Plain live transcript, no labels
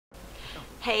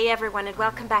Hey everyone, and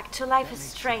welcome back to Life is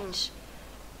Strange.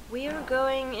 We are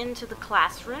going into the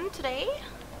classroom today.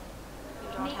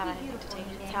 You don't have anything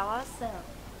to tell us? Dana,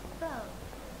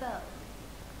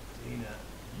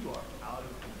 you are out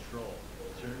of control.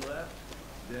 Turn left,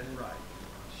 then right.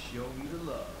 Show me the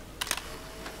love.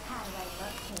 How do I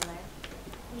look, Taylor?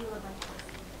 You look like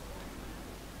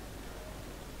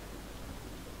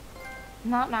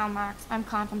Not now, Max. I'm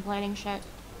contemplating shit.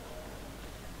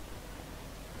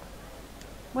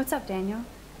 What's up, Daniel?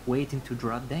 Waiting to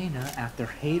draw Dana after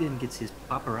Hayden gets his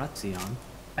paparazzi on.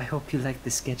 I hope you liked the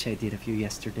sketch I did of you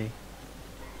yesterday.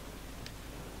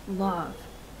 Love.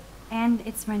 And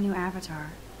it's my new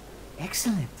avatar.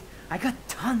 Excellent. I got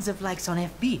tons of likes on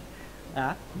FB.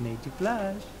 Made you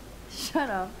blush. Shut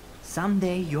up.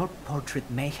 Someday your portrait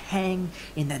may hang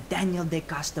in the Daniel De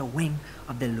Costa wing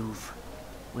of the Louvre.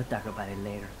 We'll talk about it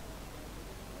later.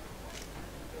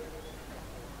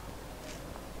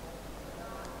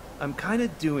 I'm kind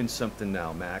of doing something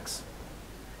now, Max.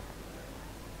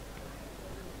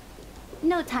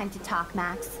 no time to talk,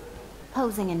 Max.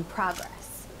 Posing in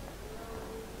progress.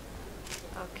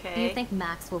 Okay. Do you think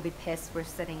Max will be pissed we're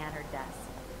sitting at her desk?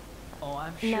 Oh,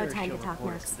 I'm sure No time she'll to talk,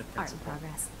 report us Max. to the Art in principal.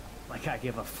 progress. Like I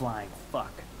give a flying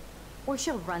fuck. Or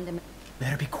she'll run to me.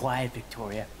 Better be quiet,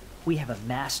 Victoria. We have a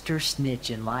master snitch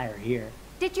and liar here.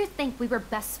 Did you think we were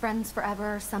best friends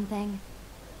forever or something?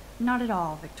 Not at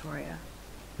all, Victoria.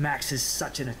 Max is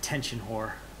such an attention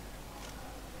whore.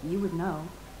 You would know.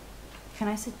 Can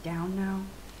I sit down now?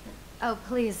 Oh,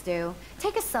 please do.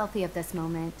 Take a selfie of this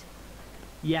moment.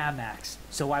 Yeah, Max,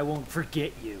 so I won't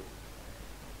forget you.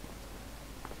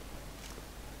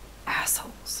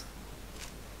 Assholes.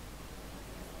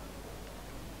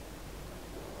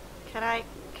 Can I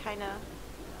kinda...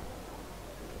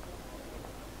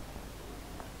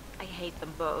 I hate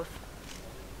them both.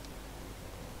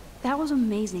 That was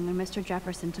amazing when Mr.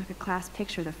 Jefferson took a class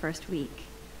picture the first week.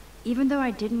 Even though I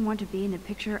didn't want to be in the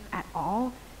picture at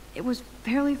all, it was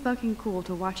fairly fucking cool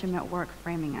to watch him at work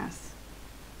framing us.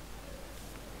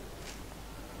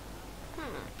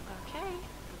 Okay.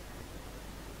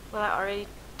 Well, I already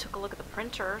took a look at the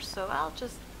printer, so I'll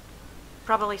just...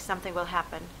 Probably something will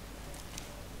happen.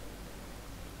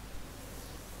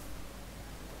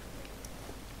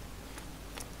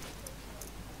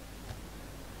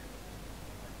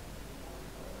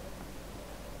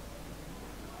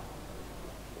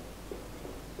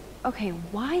 Okay,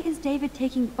 why is David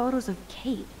taking photos of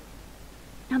Kate?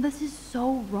 Now this is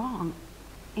so wrong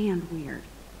and weird.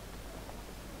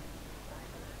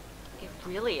 It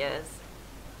really is.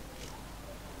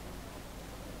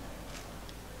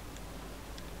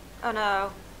 Oh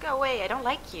no. Go away, I don't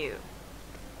like you.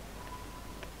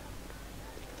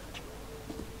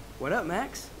 What up,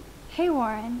 Max? Hey,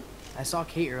 Warren. I saw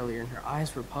Kate earlier and her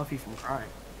eyes were puffy from crying.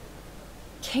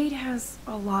 Kate has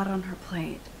a lot on her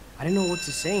plate. I didn't know what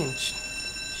to say and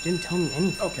she didn't tell me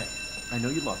anything. Okay, I know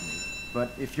you love me,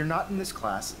 but if you're not in this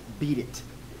class, beat it.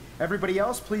 Everybody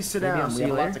else, please sit Maybe I'll down. see We have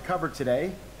you a lot later. to cover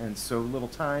today, and so little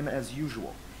time as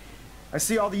usual. I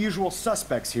see all the usual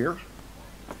suspects here.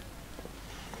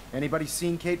 Anybody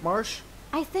seen Kate Marsh?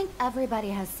 I think everybody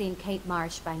has seen Kate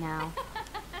Marsh by now.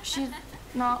 She's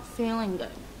not feeling good.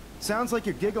 Sounds like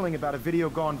you're giggling about a video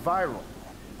gone viral.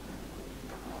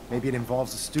 Maybe it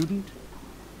involves a student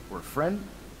or a friend.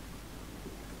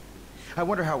 I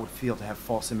wonder how it would feel to have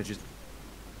false images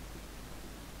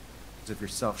of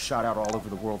yourself shot out all over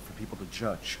the world for people to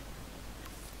judge.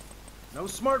 No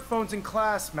smartphones in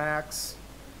class, Max.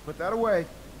 Put that away.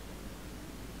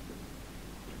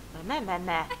 Meh, meh,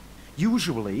 meh.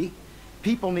 Usually,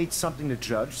 people need something to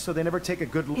judge, so they never take a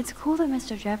good It's cool that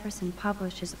Mr. Jefferson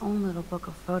published his own little book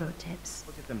of photo tips.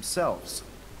 look at themselves.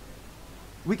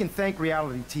 We can thank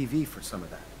reality TV for some of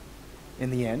that. In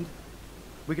the end,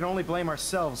 we can only blame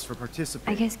ourselves for I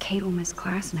participating. guess Kate will miss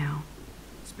class now.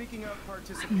 Speaking of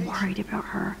participation, I'm worried about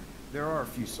her. there are a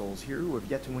few souls here who have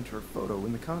yet to enter a photo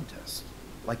in the contest.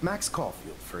 Like Max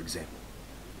Caulfield, for example.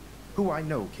 Who I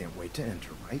know can't wait to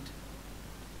enter, right?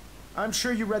 I'm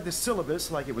sure you read the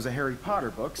syllabus like it was a Harry Potter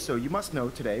book, so you must know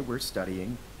today we're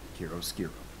studying chiaroscuro.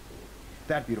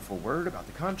 That beautiful word about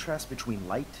the contrast between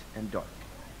light and dark.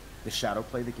 The shadow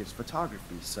play that gives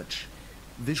photography such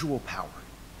visual power.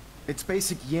 It's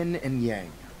basic yin and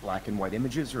yang. Black and white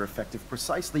images are effective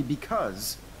precisely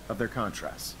because of their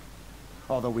contrast.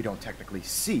 Although we don't technically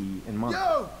see in mono.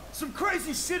 Yo! Some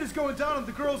crazy shit is going down in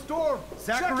the girls' dorm!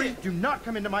 Zachary, Check it! do not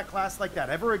come into my class like that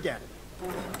ever again.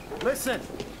 Listen,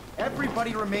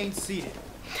 everybody remain seated.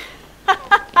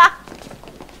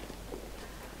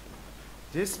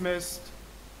 Dismissed.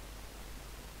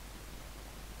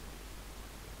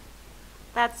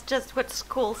 That's just what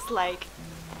school's like.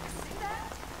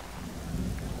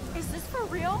 Is this for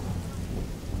real?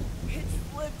 It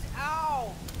flipped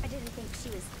out! I didn't think she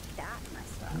was that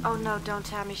messed up. Oh no, don't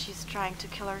tell me she's trying to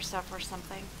kill herself or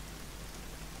something.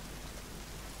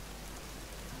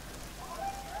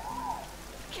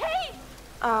 Kate!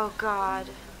 Oh god.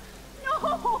 No!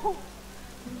 Oh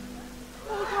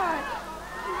god.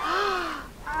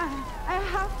 I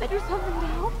have to do something to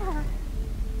help her.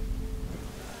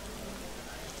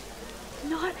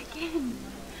 Not again.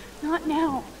 Not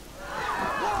now.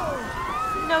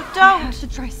 No, I don't! have to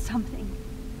try something.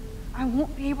 I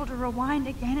won't be able to rewind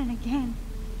again and again.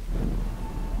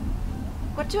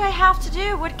 What do I have to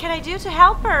do? What can I do to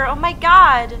help her? Oh my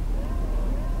god.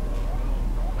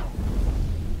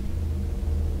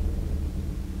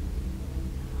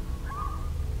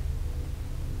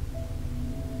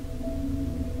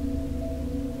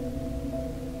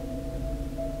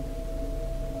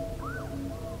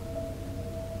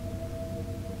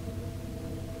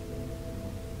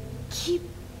 Keep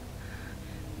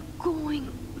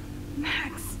going,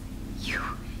 Max. You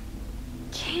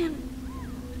can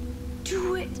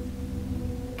do it.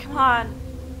 Come on.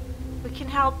 We can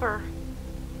help her.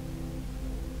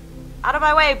 Out of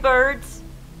my way, birds!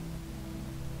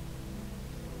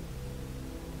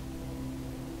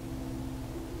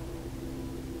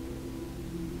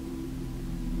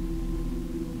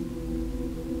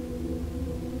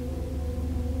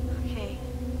 Okay.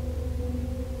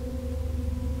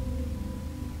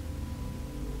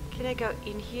 Can I go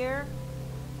in here?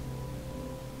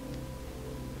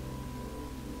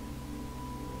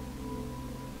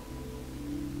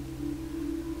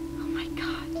 Oh my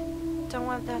god. Don't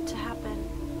want that to happen.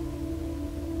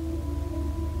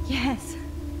 Yes.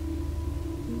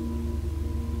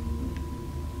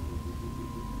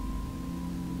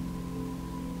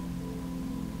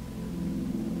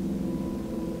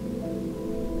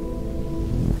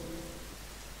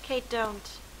 Kate,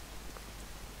 don't.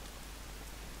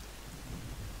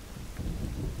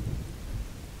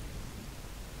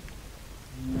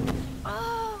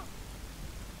 Oh.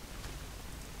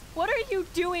 What are you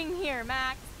doing here,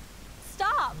 Max?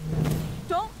 Stop!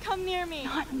 Don't come near me.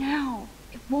 Not now.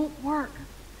 It won't work.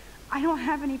 I don't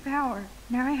have any power.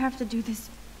 Now I have to do this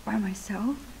by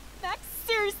myself. Max,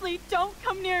 seriously, don't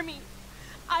come near me.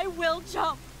 I will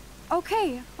jump.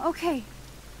 Okay, okay.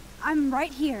 I'm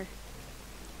right here.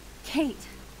 Kate,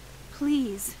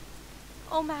 please.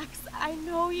 Oh, Max, I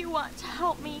know you want to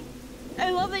help me.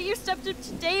 I love that you stepped up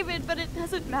to David, but it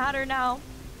doesn't matter now.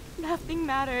 Nothing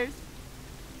matters.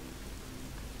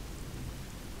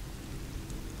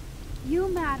 You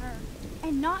matter.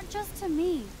 And not just to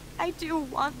me. I do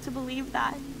want to believe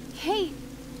that. Kate,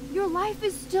 your life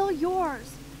is still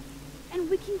yours. And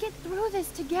we can get through this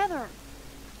together.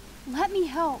 Let me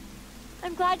help.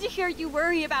 I'm glad to hear you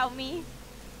worry about me.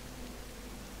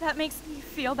 That makes me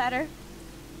feel better.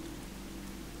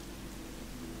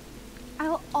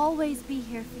 I'll always be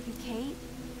here for you, Kate.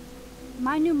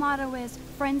 My new motto is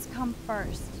friends come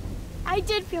first. I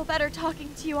did feel better talking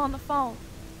to you on the phone.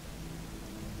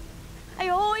 I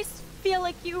always feel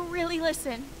like you really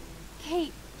listen.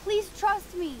 Kate, please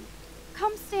trust me.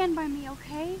 Come stand by me,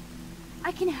 okay?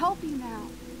 I can help you now.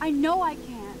 I know I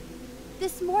can.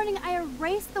 This morning I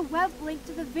erased the web link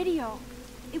to the video.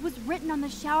 It was written on the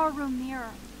shower room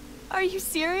mirror. Are you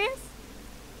serious?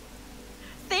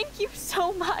 Thank you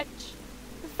so much.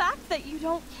 The fact that you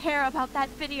don't care about that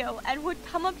video and would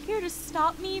come up here to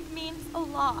stop me means a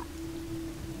lot.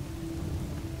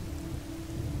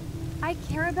 I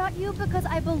care about you because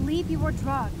I believe you were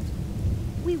drugged.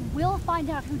 We will find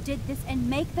out who did this and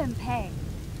make them pay.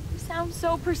 You sound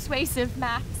so persuasive,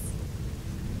 Max.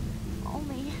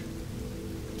 Only...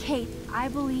 Kate, I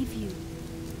believe you.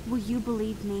 Will you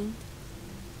believe me?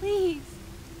 Please,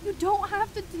 you don't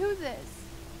have to do this.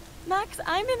 Max,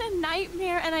 I'm in a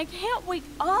nightmare and I can't wake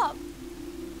up.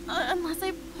 Unless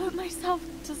I put myself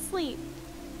to sleep.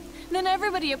 Then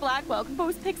everybody at Blackwell can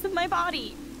post pics of my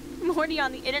body. I'm already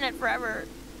on the internet forever.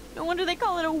 No wonder they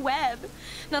call it a web.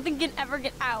 Nothing can ever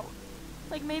get out.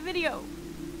 Like my video.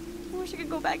 I wish I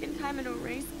could go back in time and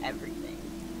erase everything.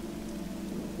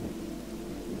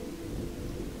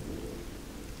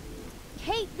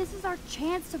 Kate, this is our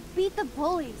chance to beat the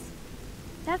bullies.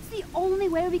 That's the only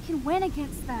way we can win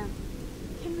against them.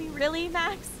 Can we really,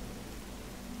 Max?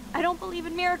 I don't believe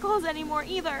in miracles anymore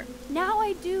either. Now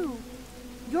I do.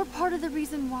 You're part of the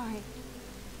reason why.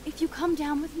 If you come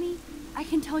down with me, I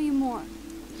can tell you more.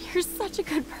 You're such a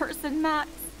good person,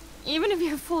 Max. Even if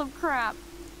you're full of crap.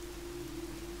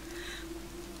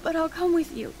 But I'll come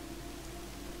with you.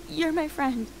 You're my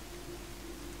friend.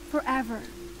 Forever.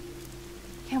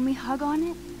 Can we hug on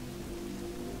it?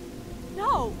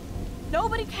 No!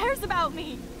 Nobody cares about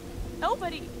me!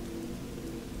 Nobody!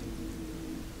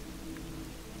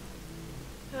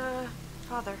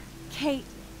 Father. Kate,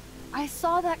 I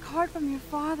saw that card from your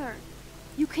father.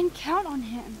 You can count on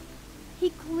him. He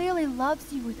clearly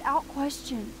loves you without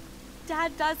question.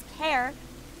 Dad does care,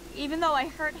 even though I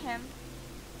hurt him.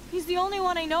 He's the only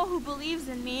one I know who believes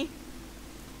in me.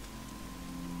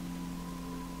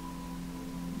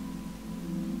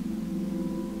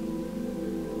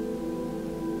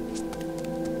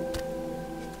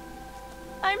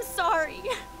 I'm sorry.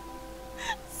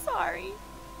 Sorry.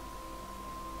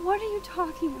 What are you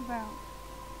talking about?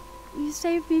 You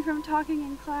saved me from talking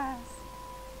in class.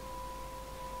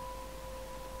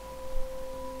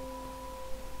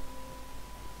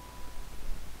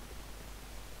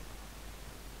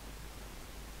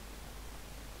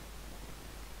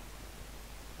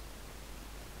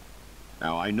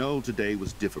 Now, I know today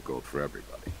was difficult for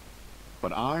everybody,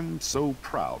 but I'm so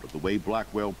proud of the way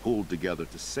Blackwell pulled together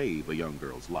to save a young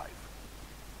girl's life.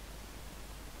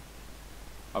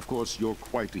 Of course, you're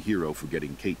quite a hero for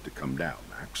getting Kate to come down,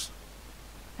 Max.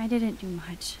 I didn't do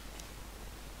much.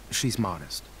 She's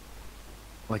modest.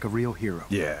 Like a real hero.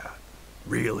 Yeah,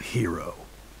 real hero.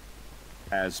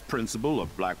 As principal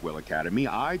of Blackwell Academy,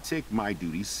 I take my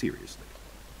duties seriously.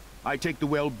 I take the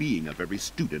well-being of every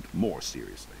student more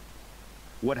seriously.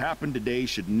 What happened today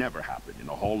should never happen in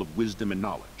a hall of wisdom and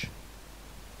knowledge.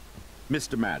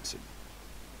 Mr. Madsen,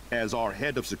 as our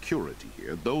head of security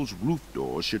here, those roof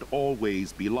doors should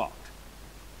always be locked.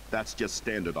 That's just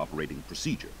standard operating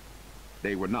procedure.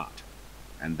 They were not,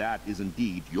 and that is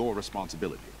indeed your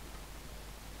responsibility.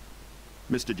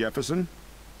 Mr. Jefferson,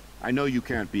 I know you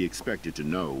can't be expected to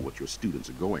know what your students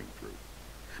are going through,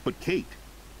 but Kate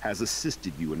has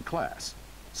assisted you in class,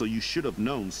 so you should have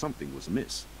known something was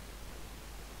amiss.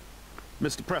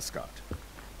 Mr. Prescott,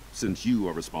 since you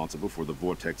are responsible for the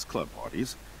Vortex Club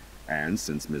parties, and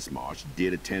since Miss Marsh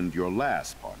did attend your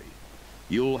last party,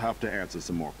 you'll have to answer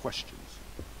some more questions.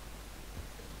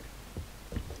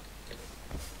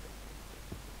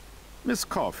 Miss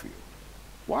Caulfield,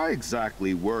 why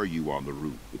exactly were you on the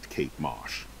route with Kate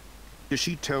Marsh? Did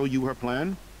she tell you her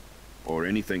plan? Or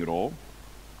anything at all?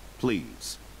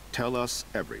 Please, tell us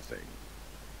everything.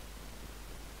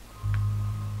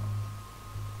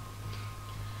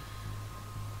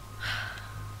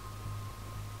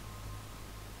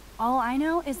 All I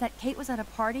know is that Kate was at a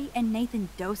party and Nathan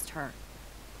dosed her.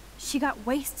 She got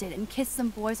wasted and kissed some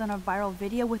boys on a viral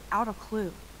video without a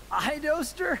clue. I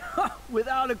dosed her?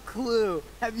 Without a clue.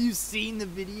 Have you seen the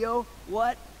video?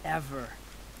 Whatever.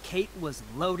 Kate was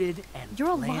loaded and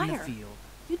You're a playing liar. the field.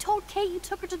 You told Kate you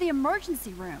took her to the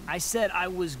emergency room. I said I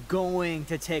was going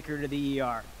to take her to the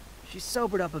ER. She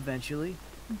sobered up eventually.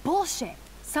 Bullshit.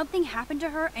 Something happened to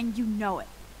her and you know it.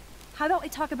 How about we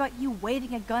talk about you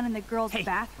waving a gun in the girls' Hey,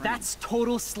 bathroom? that's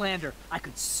total slander. I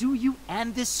could sue you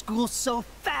and this school so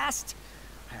fast.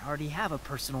 I already have a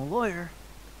personal lawyer.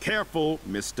 Careful,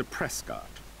 Mr. Prescott.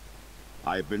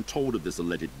 I have been told of this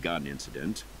alleged gun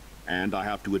incident, and I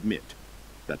have to admit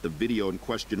that the video in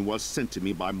question was sent to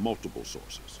me by multiple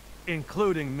sources.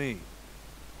 Including me.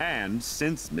 And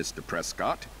since Mr.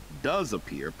 Prescott does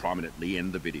appear prominently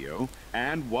in the video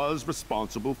and was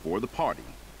responsible for the party,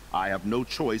 I have no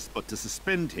choice but to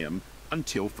suspend him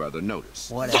until further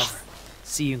notice. Whatever.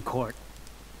 See you in court.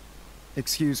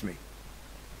 Excuse me.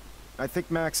 I think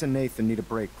Max and Nathan need a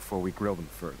break before we grill them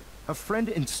further. A friend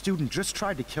and student just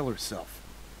tried to kill herself.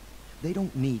 They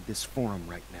don't need this forum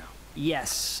right now.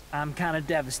 Yes, I'm kind of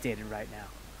devastated right now.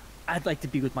 I'd like to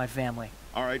be with my family.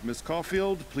 All right, Miss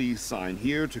Caulfield, please sign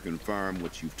here to confirm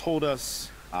what you've told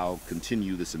us. I'll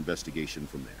continue this investigation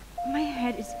from there. My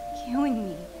head is killing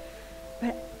me,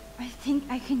 but I think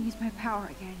I can use my power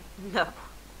again. No.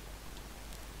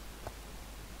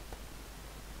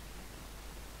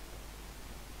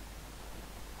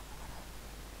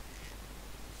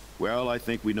 Well, I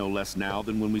think we know less now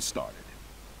than when we started.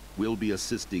 We'll be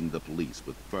assisting the police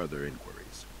with further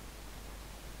inquiries.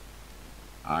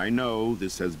 I know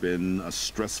this has been a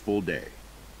stressful day.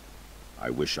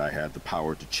 I wish I had the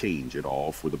power to change it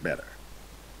all for the better.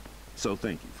 So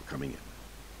thank you for coming in.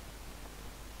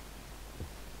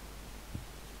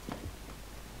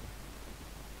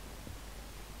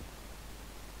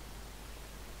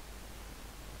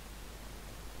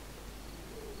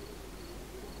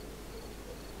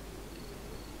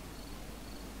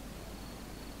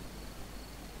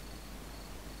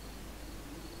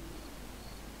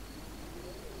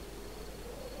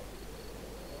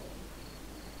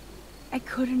 I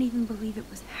couldn't even believe it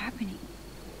was happening.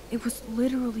 It was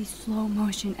literally slow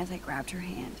motion as I grabbed her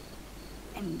hand.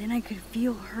 and then I could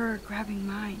feel her grabbing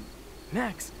mine.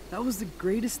 Max, that was the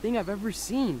greatest thing I've ever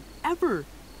seen. Ever!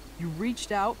 You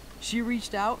reached out, she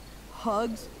reached out,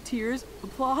 hugs, tears,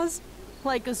 applause.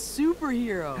 Like a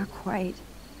superhero. Not quite.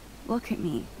 Look at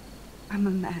me. I'm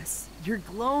a mess. You're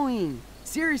glowing.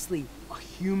 Seriously, a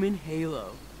human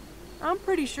halo. I'm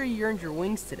pretty sure you earned your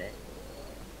wings today.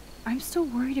 I'm still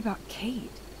worried about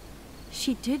Kate.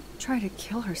 She did try to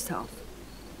kill herself.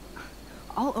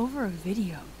 All over a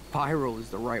video. Viral is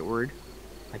the right word.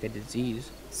 Like a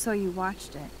disease. So you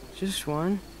watched it? Just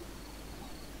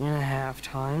 1.5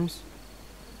 times.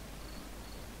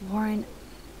 Warren,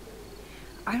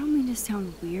 I don't mean to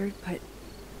sound weird, but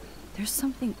there's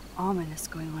something ominous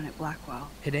going on at Blackwell.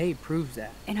 Today proves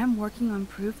that. And I'm working on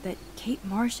proof that Kate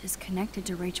Marsh is connected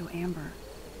to Rachel Amber.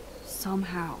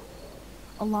 Somehow.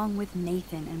 Along with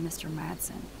Nathan and Mr.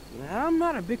 Madsen. I'm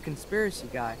not a big conspiracy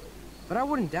guy, but I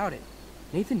wouldn't doubt it.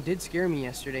 Nathan did scare me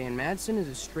yesterday, and Madsen is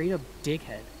a straight-up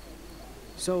dickhead.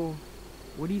 So,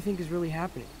 what do you think is really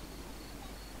happening?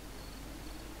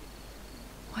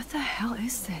 What the hell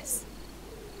is this?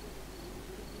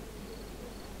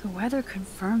 The weather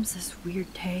confirms this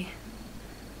weird day.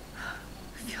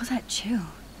 Feel that chill.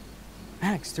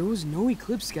 Max, there was no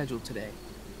eclipse scheduled today.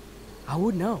 I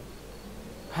would know.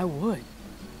 I would.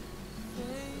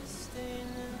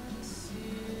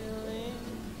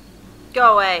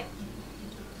 Go away.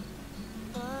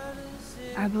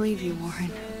 I believe you, Warren.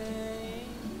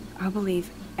 I'll believe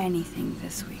anything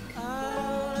this week.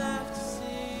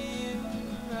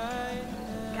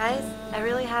 Guys, I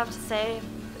really have to say,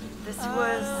 this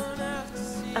was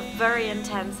a very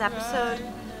intense episode.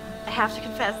 I have to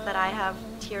confess that I have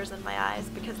tears in my eyes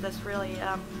because this really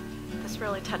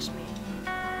touched me.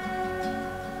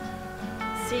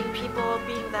 Seeing people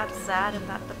being that sad and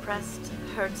that depressed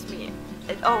hurts me.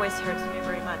 It always hurts me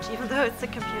very much, even though it's a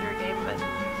computer game, but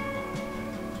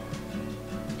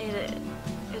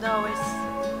it always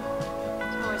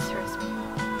hurts me.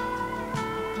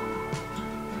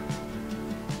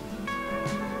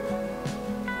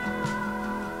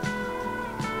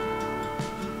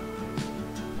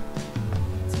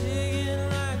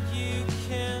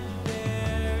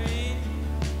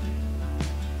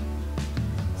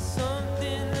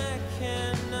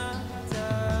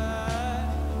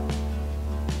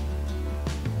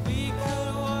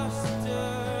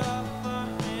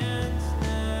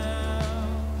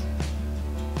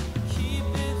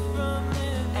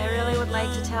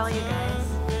 Like to tell you guys,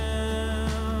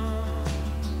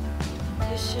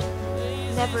 you should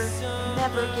never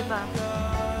give up.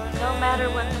 No matter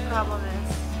what the problem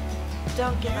is,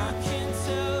 don't give up.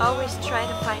 Always try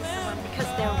to find someone, because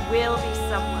there will be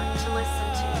someone to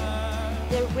listen to you.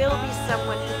 There will be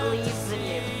someone who believes in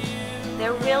you.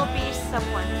 There will be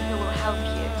someone who will help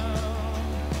you.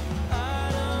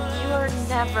 You are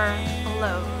never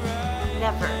alone.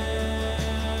 Never.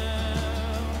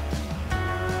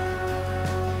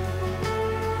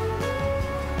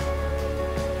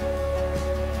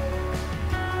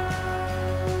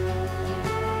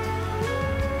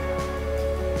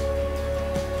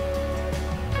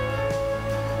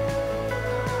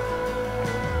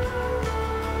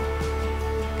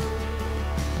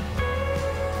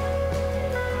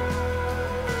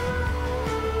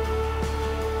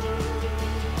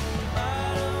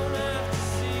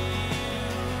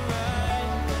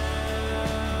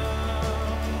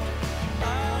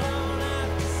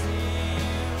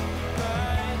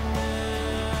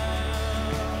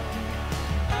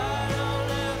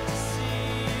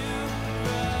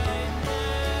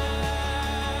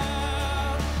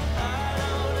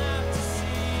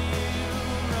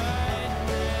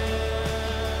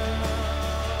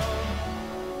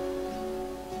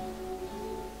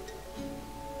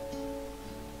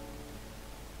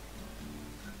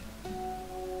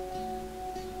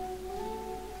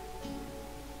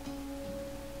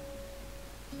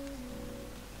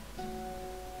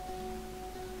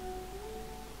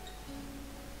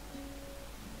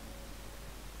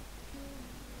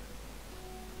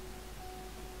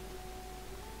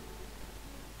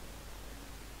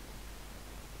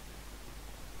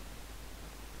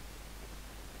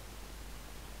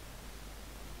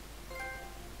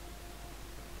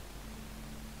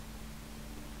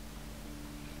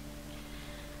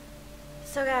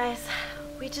 So guys,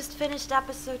 we just finished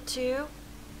episode 2.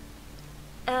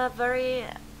 A very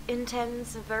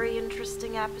intense, very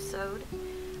interesting episode.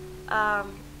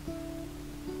 And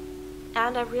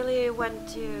I really want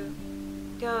to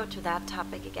go to that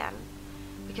topic again,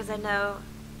 because I know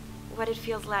what it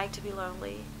feels like to be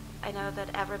lonely. I know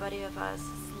that everybody of us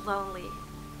is lonely,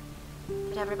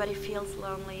 that everybody feels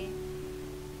lonely.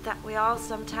 that we all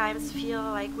sometimes feel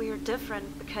like we're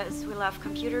different because we love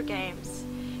computer games,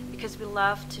 because we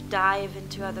love to dive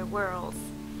into other worlds,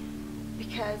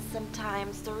 because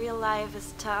sometimes the real life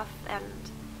is tough and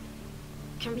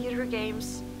computer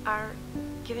games are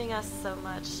giving us so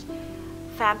much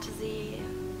fantasy,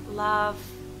 love.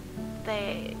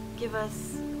 They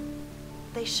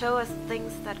show us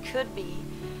things that could be,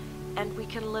 and we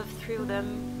can live through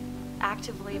them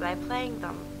actively by playing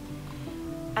them.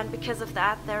 And because of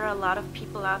that, there are a lot of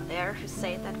people out there who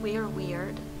say that we are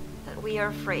weird, that we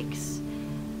are freaks.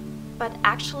 But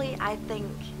actually, I think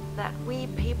that we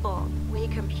people, we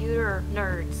computer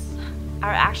nerds,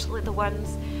 are actually the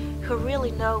ones who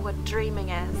really know what dreaming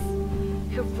is,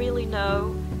 who really know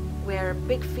where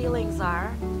big feelings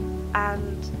are,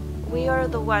 and we are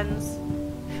the ones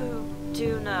who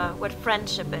do know what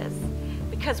friendship is,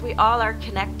 because we all are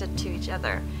connected to each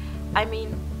other. I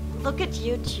mean, look at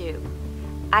YouTube.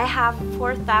 I have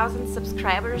 4,000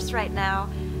 subscribers right now,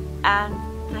 and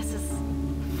this is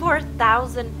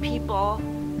 4,000 people.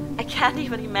 I can't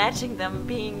even imagine them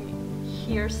being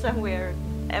here somewhere.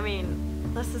 I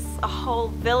mean, this is a whole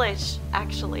village,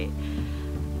 actually.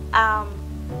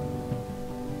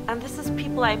 And this is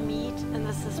people I meet, and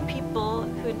this is people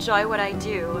who enjoy what I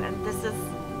do, and this is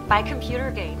by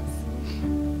computer games.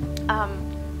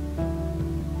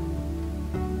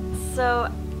 So,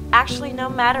 actually, no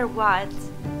matter what,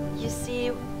 you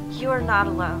see, you are not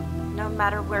alone, no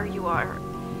matter where you are.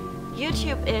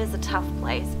 YouTube is a tough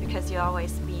place because you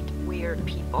always meet weird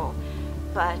people,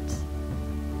 but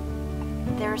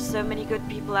there are so many good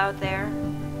people out there,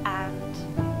 and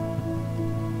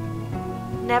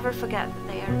never forget that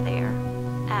they are there,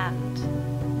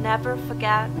 and never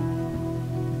forget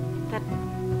that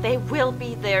they will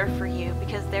be there for you,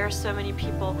 because there are so many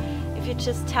people. If you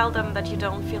just tell them that you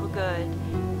don't feel good,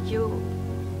 you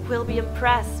will be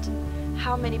impressed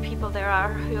how many people there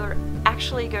are who are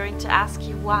actually going to ask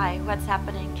you why, what's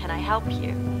happening, can I help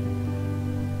you?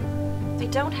 They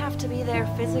don't have to be there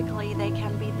physically, they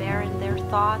can be there in their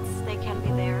thoughts, they can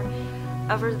be there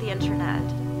over the internet.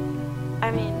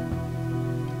 I mean,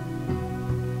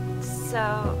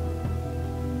 so,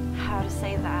 how to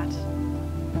say that?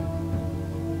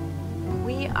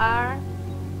 We are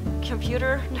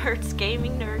computer nerds,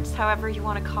 gaming nerds, however you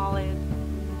want to call it,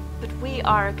 but we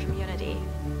are a community.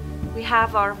 We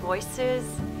have our voices,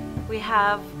 we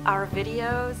have our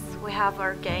videos, we have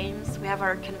our games, we have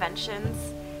our conventions.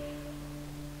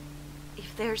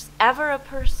 If there's ever a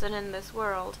person in this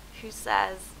world who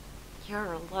says,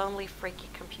 you're a lonely, freaky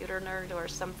computer nerd or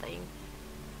something,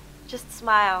 just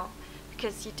smile,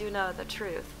 because you do know the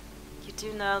truth. You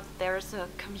do know that there's a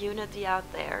community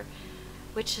out there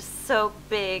which is so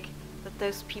big that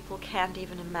those people can't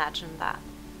even imagine that.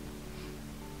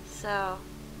 So,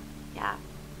 yeah,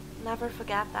 never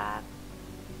forget that.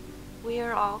 We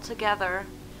are all together.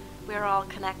 We are all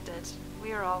connected.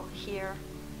 We are all here.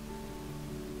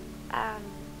 And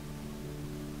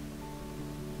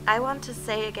I want to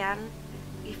say again,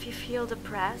 if you feel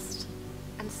depressed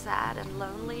and sad and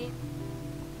lonely,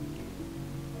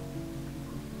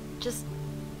 just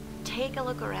take a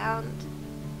look around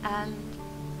and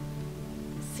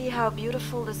see how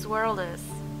beautiful this world is,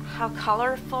 how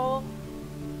colorful.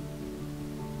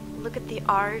 Look at the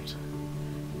art,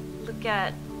 look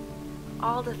at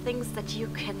all the things that you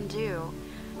can do.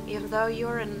 Even though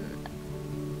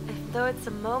it's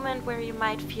a moment where you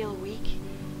might feel weak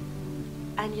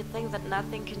and you think that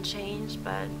nothing can change,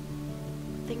 but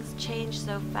things change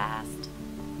so fast.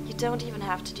 You don't even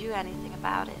have to do anything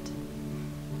about it.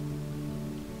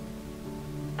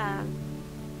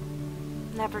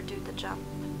 Never do the jump,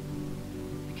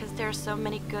 because there are so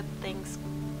many good things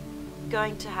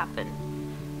going to happen.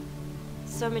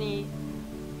 So many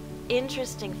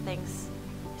interesting things.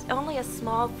 It's only a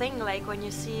small thing, like when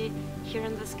you see here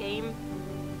in this game,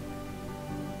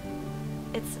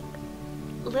 it's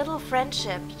little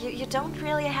friendship. You don't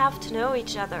really have to know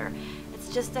each other. It's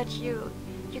just that you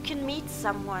can meet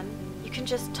someone, you can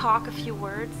just talk a few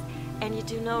words, and you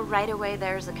do know right away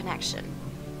there's a connection.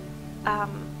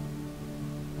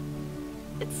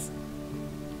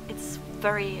 It's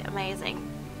very amazing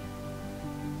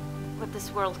what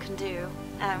this world can do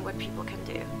and what people can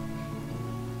do.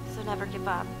 So never give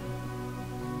up.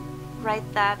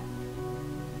 Write that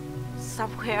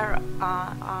somewhere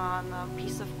on a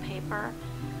piece of paper.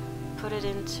 Put it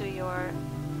into your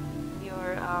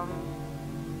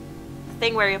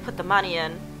thing where you put the money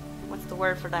in. What's the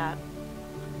word for that?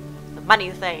 The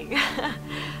money thing.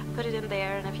 Put it in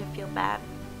there, and if you feel bad,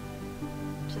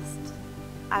 just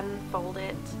unfold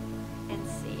it and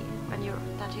see when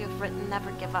that you've written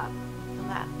never give up on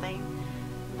that thing.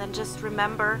 then just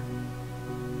remember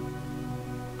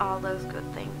all those good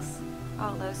things,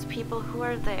 all those people who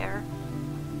are there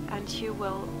and who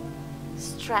will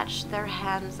stretch their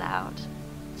hands out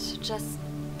to just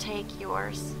take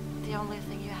yours. The only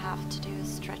thing you have to do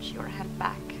is stretch your hand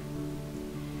back.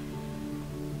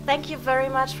 Thank you very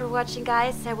much for watching,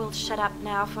 guys. I will shut up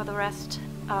now for the rest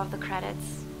of the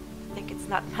credits. I think it's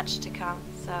not much to come,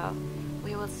 so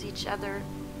we will see each other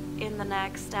in the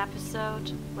next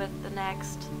episode with the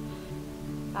next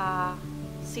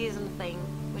season thing,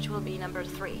 which will be number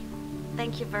 3.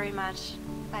 Thank you very much.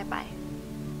 Bye bye.